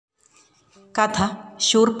കഥ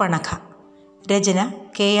ശൂർപ്പണഖ. രചന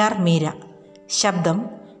KR മീര. ശബ്ദം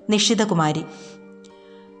Nishithakumari.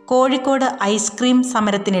 Kozhikode ice cream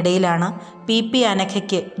സമരത്തിനിടയിലാണ് PP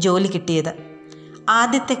അനഘയ്ക്ക് ജോലി കിട്ടിയത്.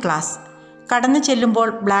 ആദ്യത്തെ ക്ലാസ്. കടന്നു ചെല്ലുമ്പോൾ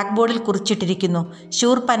ബ്ലാക്ക് ബോർഡിൽ കുറിച്ചിട്ടിരിക്കുന്നു,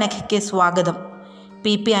 ശൂർപ്പനഖയ്ക്ക് സ്വാഗതം.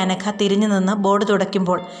 PP അനഘ തിരിഞ്ഞു നിന്ന് ബോർഡ്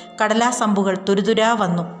തുടയ്ക്കുമ്പോൾ കടലാസമ്പുകൾ തുരുതുരാ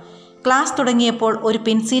വന്നു. ക്ലാസ് തുടങ്ങിയപ്പോൾ ഒരു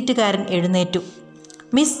പിൻസീറ്റുകാരൻ എഴുന്നേറ്റു.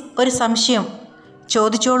 മിസ്, ഒരു സംശയം.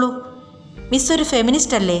 ചോദിച്ചോളൂ. മിസ് ഒരു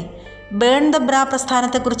ഫെമിനിസ്റ്റ് അല്ലേ? ബേൺ ദ ബ്രാ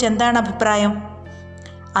പ്രസ്ഥാനത്തെക്കുറിച്ച് എന്താണ് അഭിപ്രായം?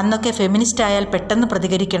 അന്നൊക്കെ ഫെമിനിസ്റ്റ് ആയാൽ പെട്ടെന്ന്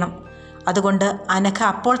പ്രതികരിക്കണം. അതുകൊണ്ട് അനഘ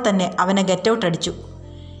അപ്പോൾ തന്നെ അവനെ ഗെറ്റൗട്ട് അടിച്ചു.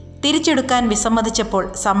 തിരിച്ചെടുക്കാൻ വിസമ്മതിച്ചപ്പോൾ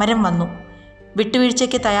സമരം വന്നു.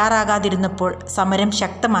 വിട്ടുവീഴ്ചയ്ക്ക് തയ്യാറാകാതിരുന്നപ്പോൾ സമരം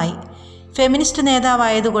ശക്തമായി. ഫെമിനിസ്റ്റ്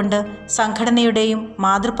നേതാവായതുകൊണ്ട് സംഘടനയുടെയും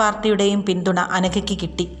മാതൃപാർട്ടിയുടെയും പിന്തുണ അനഘയ്ക്ക്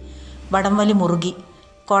കിട്ടി. വടംവലി മുറുകി.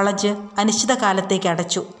 കോളേജ് അനിശ്ചിതകാലത്തേക്ക്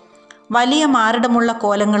അടച്ചു. വലിയ മാറിടമുള്ള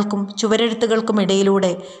കോലങ്ങൾക്കും ചുവരെഴുത്തുകൾക്കും ഇടയിലൂടെ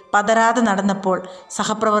പതറാതെ നടന്നപ്പോൾ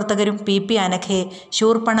സഹപ്രവർത്തകരും PP അനഘയെ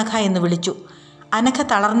ശൂർപ്പണഖ എന്ന് വിളിച്ചു. അനഘ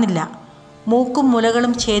തളർന്നില്ല. മൂക്കും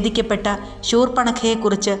മുലകളും ഛേദിക്കപ്പെട്ട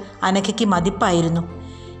ശൂർപ്പണഖയെക്കുറിച്ച് അനഘയ്ക്ക് മതിപ്പായിരുന്നു.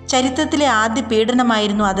 ചരിത്രത്തിലെ ആദ്യ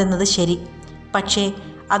പീഡനമായിരുന്നു അതെന്നത് ശരി. പക്ഷേ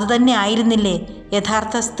അതുതന്നെ ആയിരുന്നില്ലേ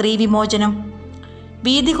യഥാർത്ഥ സ്ത്രീ വിമോചനം?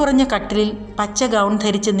 വീതി കുറഞ്ഞ കട്ടിലിൽ പച്ച ഗൗൺ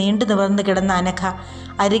ധരിച്ച് നീണ്ടു നിവർന്നു കിടന്ന അനഘ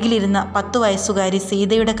അരികിലിരുന്ന 10 വയസ്സുകാരി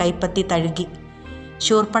സീതയുടെ കൈപ്പത്തി തഴുകി.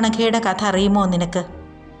 ശൂർപ്പണഖയുടെ കഥ അറിയുമോ നിനക്ക്?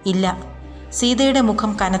 ഇല്ല. സീതയുടെ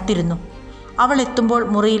മുഖം കനത്തിരുന്നു. അവൾ എത്തുമ്പോൾ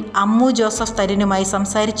മുറിയിൽ അമ്മു ജോസഫ് തരുനുമായി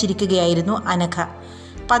സംസാരിച്ചിരിക്കുകയായിരുന്നു അനഘ.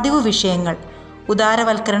 പതിവ് വിഷയങ്ങൾ: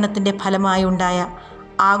 ഉദാരവൽക്കരണത്തിൻ്റെ ഫലമായുണ്ടായ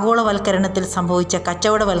ആഗോളവൽക്കരണത്തിൽ സംഭവിച്ച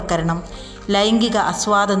കച്ചവടവൽക്കരണം, ലൈംഗിക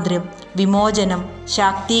അസ്വാതന്ത്ര്യം, വിമോചനം,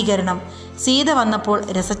 ശാക്തീകരണം. സീത വന്നപ്പോൾ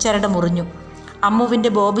രസച്ചരട് മുറിഞ്ഞു. അമ്മുവിൻ്റെ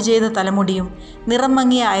ബോബ് ചെയ്ത തലമുടിയും നിറം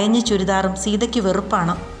മങ്ങിയ അയഞ്ഞ ചുരിദാറും സീതയ്ക്ക്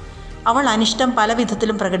വെറുപ്പാണ്. അവൾ അനിഷ്ടം പല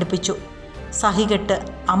വിധത്തിലും പ്രകടിപ്പിച്ചു. സഹികെട്ട്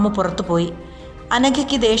അമ്മു പുറത്തുപോയി.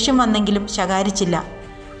 അനഘയ്ക്ക് ദേഷ്യം വന്നെങ്കിലും ശകാരിച്ചില്ല.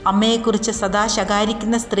 അമ്മയെക്കുറിച്ച് സദാ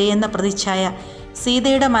ശകാരിക്കുന്ന സ്ത്രീ എന്ന പ്രതിച്ഛായ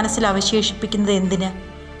സീതയുടെ മനസ്സിൽ അവശേഷിപ്പിക്കുന്നത് എന്തിന്?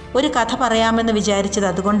 ഒരു കഥ പറയാമെന്ന് വിചാരിച്ചത്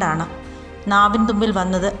അതുകൊണ്ടാണ്. നാവിൻ തുമ്പിൽ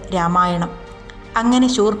വന്നത് രാമായണം. അങ്ങനെ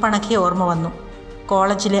ശൂർപ്പണഖയെ ഓർമ്മ വന്നു.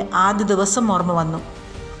 കോളേജിലെ ആദ്യ ദിവസം ഓർമ്മ വന്നു.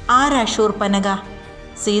 ആരാ ശൂർപ്പനഖ?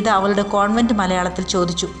 സീത അവളുടെ കോൺവെൻറ്റ് മലയാളത്തിൽ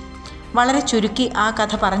ചോദിച്ചു. വളരെ ചുരുക്കി ആ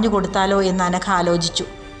കഥ പറഞ്ഞു കൊടുത്താലോ എന്ന് അനഘ ആലോചിച്ചു.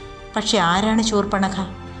 പക്ഷെ ആരാണ് ശൂർപ്പണഖ?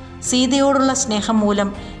 സീതയോടുള്ള സ്നേഹം മൂലം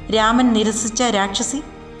രാമൻ നിരസിച്ച രാക്ഷസി?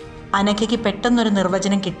 അനഘയ്ക്ക് പെട്ടെന്നൊരു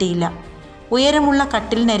നിർവചനം കിട്ടിയില്ല. ഉയരമുള്ള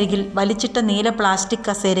കട്ടിലിനരികിൽ വലിച്ചിട്ട നീല പ്ലാസ്റ്റിക്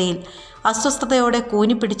കസേരയിൽ അസ്വസ്ഥതയോടെ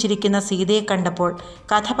കൂനിപ്പിടിച്ചിരിക്കുന്ന സീതയെ കണ്ടപ്പോൾ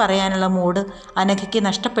കഥ പറയാനുള്ള മൂഡ് അനഘയ്ക്ക്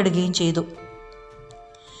നഷ്ടപ്പെടുകയും ചെയ്തു.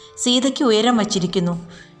 സീതയ്ക്ക് ഉയരം വച്ചിരിക്കുന്നു.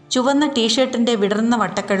 ചുവന്ന ടീഷർട്ടിൻ്റെ വിടർന്ന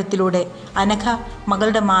വട്ടക്കഴുത്തിലൂടെ അനഘ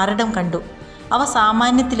മകളുടെ മാറിടം കണ്ടു. അവ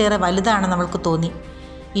സാമാന്യത്തിലേറെ വലുതാണെന്ന് അവൾക്ക് തോന്നി.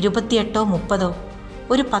 28ഓ 30ഓ?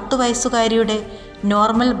 ഒരു 10 വയസ്സുകാരിയുടെ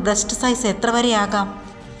നോർമൽ ബ്രസ്റ്റ് സൈസ്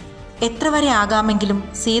എത്ര വരെ ആകാമെങ്കിലും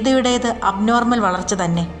സീതയുടേത് അബ്നോർമൽ വളർച്ച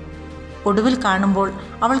തന്നെ. ഒടുവിൽ കാണുമ്പോൾ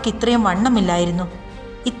അവൾക്ക് ഇത്രയും വണ്ണമില്ലായിരുന്നു,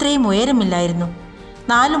 ഇത്രയും ഉയരമില്ലായിരുന്നു.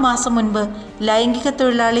 4 മാസം മുൻപ് ലൈംഗിക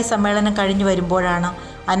തൊഴിലാളി സമ്മേളനം കഴിഞ്ഞു വരുമ്പോഴാണ്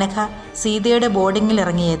അനഘ സീതയുടെ ബോർഡിങ്ങിൽ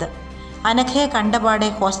ഇറങ്ങിയത്. അനഘയെ കണ്ടപാടെ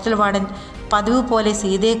ഹോസ്റ്റൽ വാർഡൻ പതിവ് പോലെ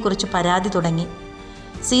സീതയെക്കുറിച്ച് പരാതി തുടങ്ങി.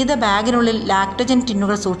 സീത ബാഗിനുള്ളിൽ ലാക്ടജൻ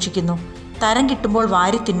ടിന്നുകൾ സൂക്ഷിക്കുന്നു, തരം കിട്ടുമ്പോൾ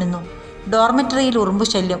വാരി തിന്നുന്നു, ഡോർമെറ്ററിയിൽ ഉറുമ്പു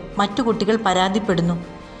ശല്യം, മറ്റു കുട്ടികൾ പരാതിപ്പെടുന്നു.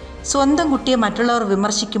 സ്വന്തം കുട്ടിയെ മറ്റുള്ളവർ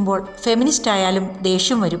വിമർശിക്കുമ്പോൾ ഫെമിനിസ്റ്റായാലും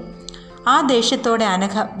ദേഷ്യം വരും. ആ ദേഷ്യത്തോടെ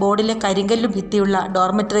അനഘ ബോർഡിലെ കരിങ്കല്ലു ഭിത്തിയുള്ള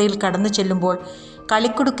ഡോർമെറ്ററിയിൽ കടന്നു ചെല്ലുമ്പോൾ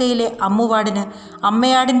കളിക്കുടുക്കയിലെ അമ്മുവാടിന്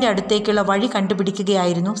അമ്മയാടിൻ്റെ അടുത്തേക്കുള്ള വഴി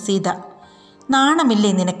കണ്ടുപിടിക്കുകയായിരുന്നു സീത.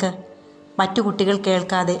 നാണമില്ലേ നിനക്ക്? മറ്റു കുട്ടികൾ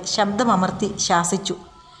കേൾക്കാതെ ശബ്ദമമർത്തി ശാസിച്ചു.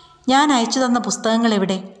 ഞാൻ അയച്ചു തന്ന പുസ്തകങ്ങൾ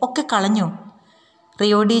എവിടെ? ഒക്കെ കളഞ്ഞോ?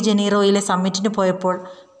 റിയോ ഡി ജനീറോയിലെ സമ്മിറ്റിന് പോയപ്പോൾ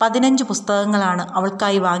 15 പുസ്തകങ്ങളാണ്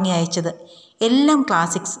അവൾക്കായി വാങ്ങി അയച്ചത്. എല്ലാം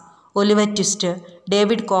classics. Oliver twist,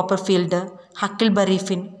 David Copperfield, Huckleberry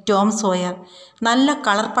fin, Tom Sawyer. നല്ല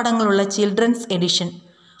കളർ പടങ്ങളുള്ള ചിൽഡ്രൻസ് എഡിഷൻ.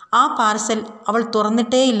 ആ പാർസൽ അവൾ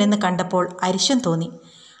തുറന്നിട്ടേയില്ലെന്ന് കണ്ടപ്പോൾ അരിശം തോന്നി.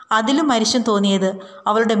 അതിലും അരിശം തോന്നിയത്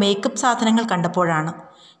അവളുടെ മേക്കപ്പ് സാധനങ്ങൾ കണ്ടപ്പോഴാണ്.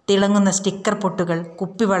 തിളങ്ങുന്ന സ്റ്റിക്കർ പൊട്ടുകൾ,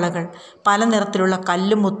 കുപ്പിവളകൾ, പല നിറത്തിലുള്ള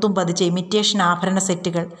കല്ലും മുത്തും പതിച്ച ഇമിറ്റേഷൻ ആഭരണ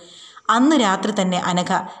സെറ്റുകൾ. അന്ന് രാത്രി തന്നെ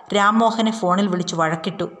അനഘ രാംമോഹനെ ഫോണിൽ വിളിച്ചു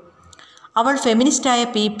വഴക്കിട്ടു. അവൾ ഫെമിനിസ്റ്റായ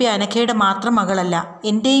PP അനഘയുടെ മാത്രം മകളല്ല,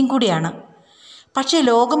 എൻ്റെയും കൂടിയാണ്. പക്ഷേ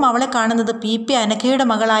ലോകം അവളെ കാണുന്നത് PP അനഘയുടെ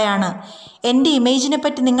മകളായാണ്. എൻ്റെ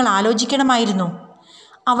ഇമേജിനെപ്പറ്റി നിങ്ങൾ ആലോചിക്കണമായിരുന്നു.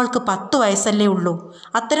 അവൾക്ക് 10 വയസ്സല്ലേ ഉള്ളൂ.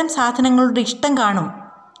 അത്തരം സാധനങ്ങളുടെ ഇഷ്ടം കാണും.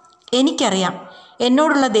 എനിക്കറിയാം.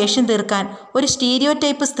 എന്നോടുള്ള ദേഷ്യം തീർക്കാൻ ഒരു സ്റ്റീരിയോ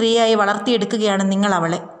ടൈപ്പ് സ്ത്രീയായി വളർത്തിയെടുക്കുകയാണ് നിങ്ങൾ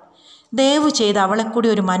അവളെ. ദയവ് ചെയ്ത് അവളെ കൂടി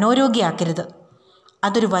ഒരു മനോരോഗിയാക്കരുത്.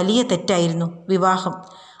 അതൊരു വലിയ തെറ്റായിരുന്നു. വിവാഹം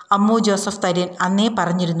അമ്മു ജോസഫ് തര്യൻ അന്നേ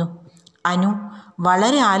പറഞ്ഞിരുന്നു. അനു,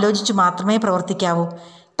 വളരെ ആലോചിച്ചു മാത്രമേ പ്രവർത്തിക്കാവൂ.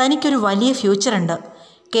 തനിക്കൊരു വലിയ ഫ്യൂച്ചറുണ്ട്.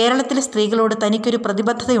 കേരളത്തിലെ സ്ത്രീകളോട് തനിക്കൊരു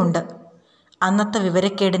പ്രതിബദ്ധതയുണ്ട്. അന്നത്തെ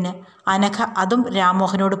വിവരക്കേടിന് അനഘ അതും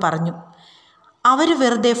രാംമോഹനോട് പറഞ്ഞു. അവർ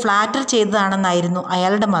വെറുതെ ഫ്ലാറ്റർ ചെയ്തതാണെന്നായിരുന്നു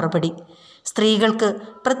അയാളുടെ മറുപടി. സ്ത്രീകൾക്ക്,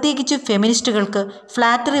 പ്രത്യേകിച്ച് ഫെമിനിസ്റ്റുകൾക്ക്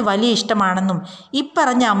ഫ്ലാറ്ററി വലിയ ഇഷ്ടമാണെന്നും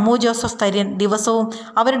ഇപ്പറഞ്ഞ അമ്മു ജോസഫ് തര്യൻ ദിവസവും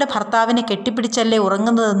അവരുടെ ഭർത്താവിനെ കെട്ടിപ്പിടിച്ചല്ലേ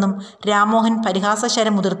ഉറങ്ങുന്നതെന്നും രാംമോഹൻ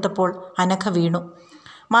പരിഹാസശരം മുതിർത്തപ്പോൾ അനഘ വീണു.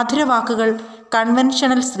 മധുരവാക്കുകൾ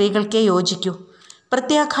കൺവെൻഷണൽ സ്ത്രീകൾക്കേ യോജിക്കൂ.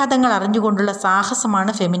 പ്രത്യാഘാതങ്ങൾ അറിഞ്ഞുകൊണ്ടുള്ള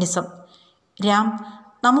സാഹസമാണ് ഫെമിനിസം. രാം,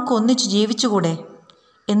 നമുക്കൊന്നിച്ചു ജീവിച്ചുകൂടെ?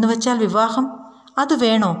 എന്നുവെച്ചാൽ വിവാഹം? അത്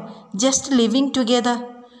വേണോ? Just living together?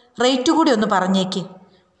 റേറ്റ് കൂടി ഒന്ന് പറഞ്ഞേക്ക്.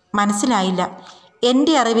 മനസ്സിലായില്ല.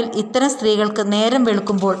 എൻ്റെ അറിവിൽ ഇത്തരം സ്ത്രീകൾക്ക് നേരം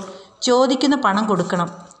വെളുക്കുമ്പോൾ ചോദിക്കുന്ന പണം കൊടുക്കണം.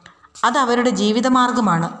 അത് അവരുടെ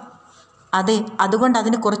ജീവിതമാർഗമാണ്. അതെ, അതുകൊണ്ട്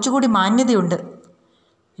അതിന് കുറച്ചുകൂടി മാന്യതയുണ്ട്.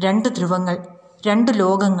 2 ധ്രുവങ്ങൾ, 2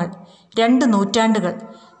 ലോകങ്ങൾ, 2 നൂറ്റാണ്ടുകൾ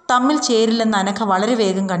തമ്മിൽ ചേരില്ലെന്ന് അനഘ വളരെ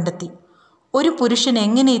വേഗം കണ്ടെത്തി. ഒരു പുരുഷൻ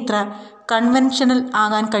എങ്ങനെ ഇത്ര കൺവെൻഷണൽ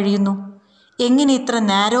ആകാൻ കഴിയുന്നു? എങ്ങനെ ഇത്ര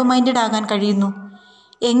നാരോ മൈൻഡഡ് ആകാൻ കഴിയുന്നു?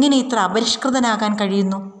 എങ്ങനെ ഇത്ര അപരിഷ്കൃതനാകാൻ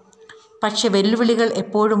കഴിയുന്നു? പക്ഷെ വെല്ലുവിളികൾ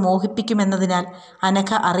എപ്പോഴും മോഹിപ്പിക്കുമെന്നതിനാൽ അനഘ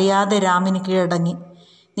അറിയാതെ രാമിന് കീഴടങ്ങി.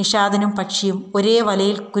 നിഷാദനും പക്ഷിയും ഒരേ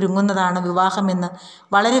വലയിൽ കുരുങ്ങുന്നതാണ് വിവാഹമെന്ന്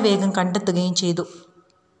വളരെ വേഗം കണ്ടെത്തുകയും ചെയ്തു.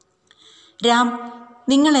 രാം,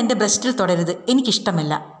 നിങ്ങൾ എൻ്റെ ബ്രസ്റ്റിൽ തൊടരുത്,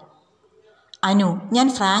 എനിക്കിഷ്ടമല്ല. അനു, ഞാൻ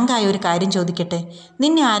ഫ്രാങ്കായ ഒരു കാര്യം ചോദിക്കട്ടെ.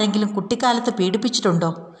 നിന്നെ ആരെങ്കിലും കുട്ടിക്കാലത്ത്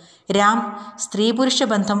പീഡിപ്പിച്ചിട്ടുണ്ടോ? രാം, സ്ത്രീ പുരുഷ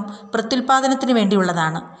ബന്ധം പ്രത്യുൽപാദനത്തിന്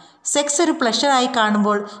വേണ്ടിയുള്ളതാണ്. സെക്സ് ഒരു പ്ലഷറായി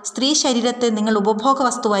കാണുമ്പോൾ സ്ത്രീ ശരീരത്തെ നിങ്ങൾ ഉപഭോഗ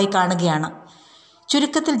വസ്തുവായി കാണുകയാണ്.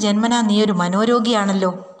 ചുരുക്കത്തിൽ ജന്മനാ നീയൊരു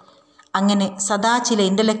മനോരോഗിയാണല്ലോ. അങ്ങനെ സദാ ചില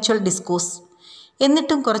ഇൻ്റലക്ച്വൽ ഡിസ്കോഴ്സ്.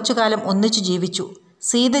 എന്നിട്ടും കുറച്ചുകാലം ഒന്നിച്ചു ജീവിച്ചു,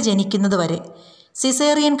 സീത ജനിക്കുന്നതുവരെ.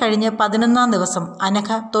 സിസേറിയൻ കഴിഞ്ഞ് 11ാം ദിവസം അനഘ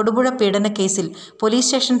തൊടുപുഴ പീഡന കേസിൽ പോലീസ്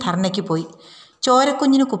സ്റ്റേഷൻ ധർണയ്ക്ക് പോയി.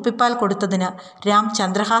 ചോരക്കുഞ്ഞിന് കുപ്പിപ്പാൽ കൊടുത്തതിന് രാം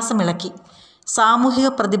ചന്ദ്രഹാസമിളക്കി. സാമൂഹിക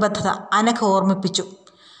പ്രതിബദ്ധത അനഘ ഓർമ്മിപ്പിച്ചു.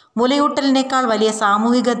 മുലയൂട്ടലിനേക്കാൾ വലിയ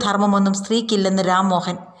സാമൂഹിക ധർമ്മമൊന്നും സ്ത്രീക്കില്ലെന്ന്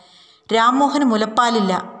രാംമോഹന്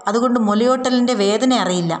മുലപ്പാലില്ല, അതുകൊണ്ട് മുലയൂട്ടലിൻ്റെ വേദന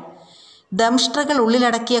അറിയില്ല. ദംഷ്ട്രകൾ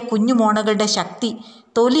ഉള്ളിലടക്കിയ കുഞ്ഞു മോണകളുടെ ശക്തി,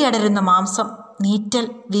 തൊലിയടരുന്ന മാംസം, നീറ്റൽ,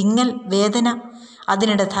 വിങ്ങൽ, വേദന.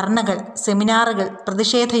 അതിനിടെ ധർണകൾ, സെമിനാറുകൾ,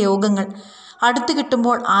 പ്രതിഷേധ യോഗങ്ങൾ. അടുത്തു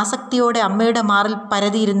കിട്ടുമ്പോൾ ആസക്തിയോടെ അമ്മയുടെ മാറിൽ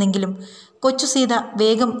പരതിയിരുന്നെങ്കിലും കൊച്ചു സീത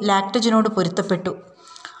വേഗം ലാക്ടജനോട് പൊരുത്തപ്പെട്ടു.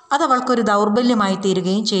 അതവൾക്കൊരു ദൗർബല്യമായി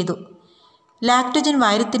തീരുകയും ചെയ്തു. ലാക്ടജൻ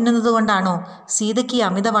വാരിത്തിന്നുന്നതുകൊണ്ടാണോ സീതയ്ക്ക് ഈ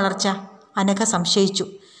അമിത വളർച്ച? അനഘ സംശയിച്ചു.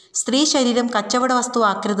 സ്ത്രീ ശരീരം കച്ചവട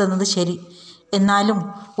വസ്തുവാക്കരുതെന്നത് ശരി. എന്നാലും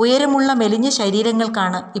ഉയരമുള്ള മെലിഞ്ഞ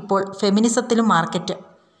ശരീരങ്ങൾക്കാണ് ഇപ്പോൾ ഫെമിനിസത്തിലും മാർക്കറ്റ്.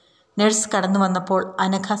 നഴ്സ് കടന്നു വന്നപ്പോൾ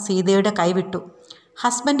അനഘ സീതയുടെ കൈവിട്ടു.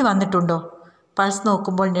 ഹസ്ബൻഡ് വന്നിട്ടുണ്ടോ? പൾസ്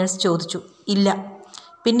നോക്കുമ്പോൾ നഴ്സ് ചോദിച്ചു. ഇല്ല.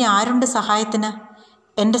 പിന്നെ ആരുണ്ട് സഹായത്തിന്?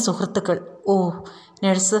 എൻ്റെ സുഹൃത്തുക്കൾ. ഓ.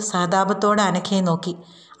 നഴ്സ് സഹതാപത്തോടെ അനഘയെ നോക്കി.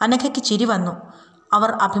 അനഘയ്ക്ക് ചിരി വന്നു. അവർ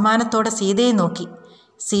അഭിമാനത്തോടെ സീതയെ നോക്കി.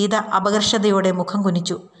 സീത അപകർഷതയോടെ മുഖം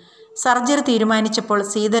കുനിച്ചു. സർജറി തീരുമാനിച്ചപ്പോൾ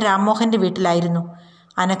സീത രാംമോഹൻ്റെ വീട്ടിലായിരുന്നു.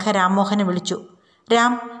 അനഘ രാംമോഹനെ വിളിച്ചു.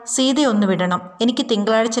 രാം, സീതയൊന്ന് വിടണം. എനിക്ക്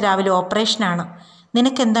തിങ്കളാഴ്ച രാവിലെ ഓപ്പറേഷനാണ്.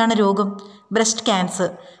 നിനക്കെന്താണ് രോഗം? Breast cancer.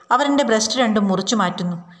 അവരെൻ്റെ ബ്രസ്റ്റ് രണ്ടും മുറിച്ചു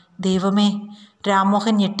മാറ്റുന്നു. ദൈവമേ.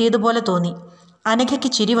 രാംമോഹൻ ഞെട്ടിയതുപോലെ തോന്നി. അനഘയ്ക്ക്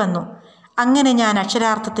ചിരി വന്നു. അങ്ങനെ ഞാൻ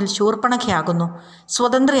അക്ഷരാർത്ഥത്തിൽ ശൂർപ്പണഖയാകുന്നു,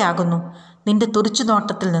 സ്വതന്ത്രയാകുന്നു. നിന്റെ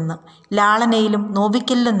തുറിച്ചുനോട്ടത്തിൽ നിന്ന്, ലാളനയിലും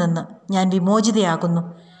നോവിക്കലിലും നിന്ന് ഞാൻ വിമോചിതയാകുന്നു.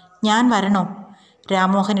 ഞാൻ വരണോ?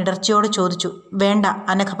 രാംമോഹൻ ഇടർച്ചയോട് ചോദിച്ചു. വേണ്ട,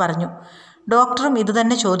 അനഘ പറഞ്ഞു. ഡോക്ടറും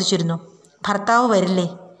ഇതുതന്നെ ചോദിച്ചിരുന്നു. ഭർത്താവ് വരില്ലേ?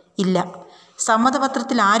 ഇല്ല.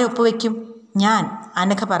 സമ്മതപത്രത്തിൽ ആരൊപ്പുവയ്ക്കും? ഞാൻ,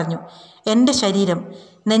 അനഘ പറഞ്ഞു. എൻ്റെ ശരീരം,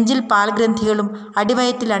 നെഞ്ചിൽ പാൽഗ്രന്ഥികളും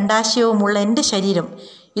അടിവയറ്റിൽ അണ്ഡാശയവുമുള്ള എൻ്റെ ശരീരം.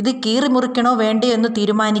 ഇത് കീറി മുറിക്കണോ വേണ്ടയോ എന്ന്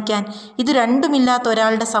തീരുമാനിക്കാൻ ഇത് രണ്ടുമില്ലാത്ത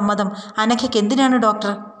ഒരാളുടെ സമ്മതം അനഘയ്ക്ക് എന്തിനാണ്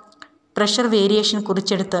ഡോക്ടർ? Pressure variation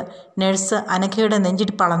കുറിച്ചെടുത്ത് nurse അനഘയുടെ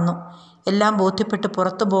നെഞ്ചിടിപ്പളന്നു. എല്ലാം ബോധ്യപ്പെട്ട്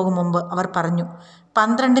പുറത്തു പോകും മുമ്പ് അവർ പറഞ്ഞു.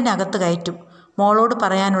 12-നകത്ത് കയറ്റും. മോളോട്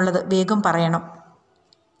പറയാനുള്ളത് വേഗം പറയണം.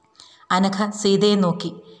 അനഘ സീതയെ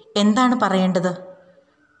നോക്കി. എന്താണ് പറയേണ്ടത്?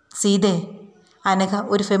 സീതേ, അനഘ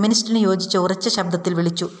ഒരു ഫെമിനിസ്റ്റിന് യോജിച്ച ഉറച്ച ശബ്ദത്തിൽ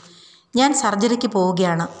വിളിച്ചു. ഞാൻ സർജറിക്ക്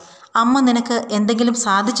പോവുകയാണ്. അമ്മ നിനക്ക് എന്തെങ്കിലും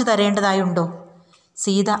സാധിച്ചു തരേണ്ടതായുണ്ടോ?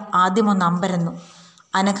 സീത ആദ്യമൊന്ന് അമ്പരന്നു.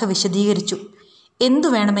 അനഘ വിശദീകരിച്ചു. എന്തു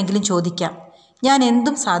വേണമെങ്കിലും ചോദിക്കാം. ഞാൻ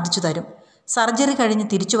എന്തും സാധിച്ചു തരും. സർജറി കഴിഞ്ഞ്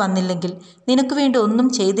തിരിച്ചു വന്നില്ലെങ്കിൽ നിനക്ക് വേണ്ടി ഒന്നും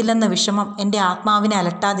ചെയ്തില്ലെന്ന വിഷമം എൻ്റെ ആത്മാവിനെ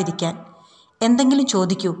അലട്ടാതിരിക്കാൻ. എന്തെങ്കിലും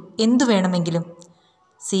ചോദിക്കൂ, എന്തു വേണമെങ്കിലും.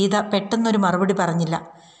 സീത പെട്ടെന്നൊരു മറുപടി പറഞ്ഞില്ല.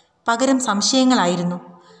 പകരം സംശയങ്ങളായിരുന്നു.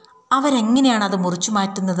 അവരെങ്ങനെയാണ് അത് മുറിച്ചു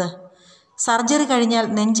മാറ്റുന്നത്? സർജറി കഴിഞ്ഞാൽ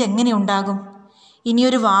നെഞ്ചെങ്ങനെ ഉണ്ടാകും?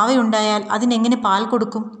 ഇനിയൊരു വാവയുണ്ടായാൽ അതിനെങ്ങനെ പാൽ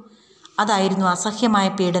കൊടുക്കും? അതായിരുന്നു അസഹ്യമായ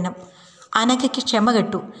പീഡനം. അനഘയ്ക്ക് ക്ഷമ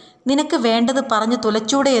കെട്ടു. നിനക്ക് വേണ്ടത് പറഞ്ഞു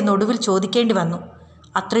തുലച്ചൂടെ എന്ന് ഒടുവിൽ ചോദിക്കേണ്ടി വന്നു.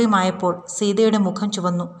 അത്രയുമായപ്പോൾ സീതയുടെ മുഖം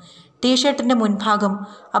ചുവന്നു. ടീഷർട്ടിൻ്റെ മുൻഭാഗം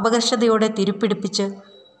അപകർഷതയോടെ തിരുപ്പിടിപ്പിച്ച്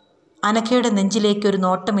അനഘയുടെ നെഞ്ചിലേക്ക് ഒരു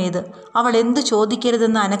നോട്ടമേത് അവൾ എന്തു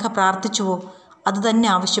ചോദിക്കരുതെന്ന് അനഘ പ്രാർത്ഥിച്ചുവോ അതുതന്നെ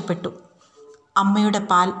ആവശ്യപ്പെട്ടു. അമ്മയുടെ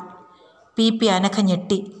പാൽ. പി അനഘ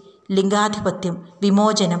ഞെട്ടി. ലിംഗാധിപത്യം,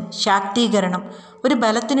 വിമോചനം, ശാക്തീകരണം. ഒരു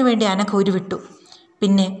ബലത്തിനു വേണ്ടി അനഘ ഉരുവിട്ടു.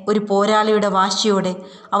 പിന്നെ ഒരു പോരാളിയുടെ വാശിയോടെ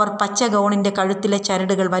അവർ പച്ച ഗൗണിൻ്റെ കഴുത്തിലെ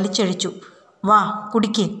ചരടുകൾ വലിച്ചഴിച്ചു. വാ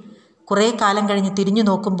കുടിക്ക്. കുറേ കാലം കഴിഞ്ഞ് തിരിഞ്ഞു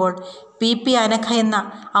നോക്കുമ്പോൾ പി അനഘ എന്ന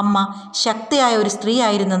അമ്മ ശക്തിയായ ഒരു സ്ത്രീ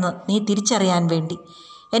ആയിരുന്നെന്ന് നീ തിരിച്ചറിയാൻ വേണ്ടി,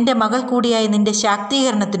 എൻ്റെ മകൾ കൂടിയായ നിന്റെ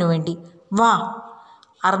ശാക്തീകരണത്തിനു വേണ്ടി. വാ.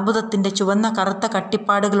 അർബുദത്തിൻ്റെ ചുവന്ന കറുത്ത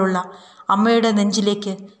കട്ടിപ്പാടുകളുള്ള അമ്മയുടെ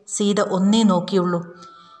നെഞ്ചിലേക്ക് സീത ഒന്നേ നോക്കിയുള്ളൂ.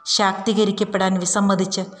 ശാക്തീകരിക്കപ്പെടാൻ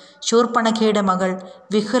വിസമ്മതിച്ച് ശൂർപ്പണഖയുടെ മകൾ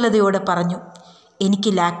വിഹ്വലതയോടെ പറഞ്ഞു, എനിക്ക്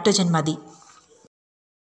ലാക്ടോജൻ മതി.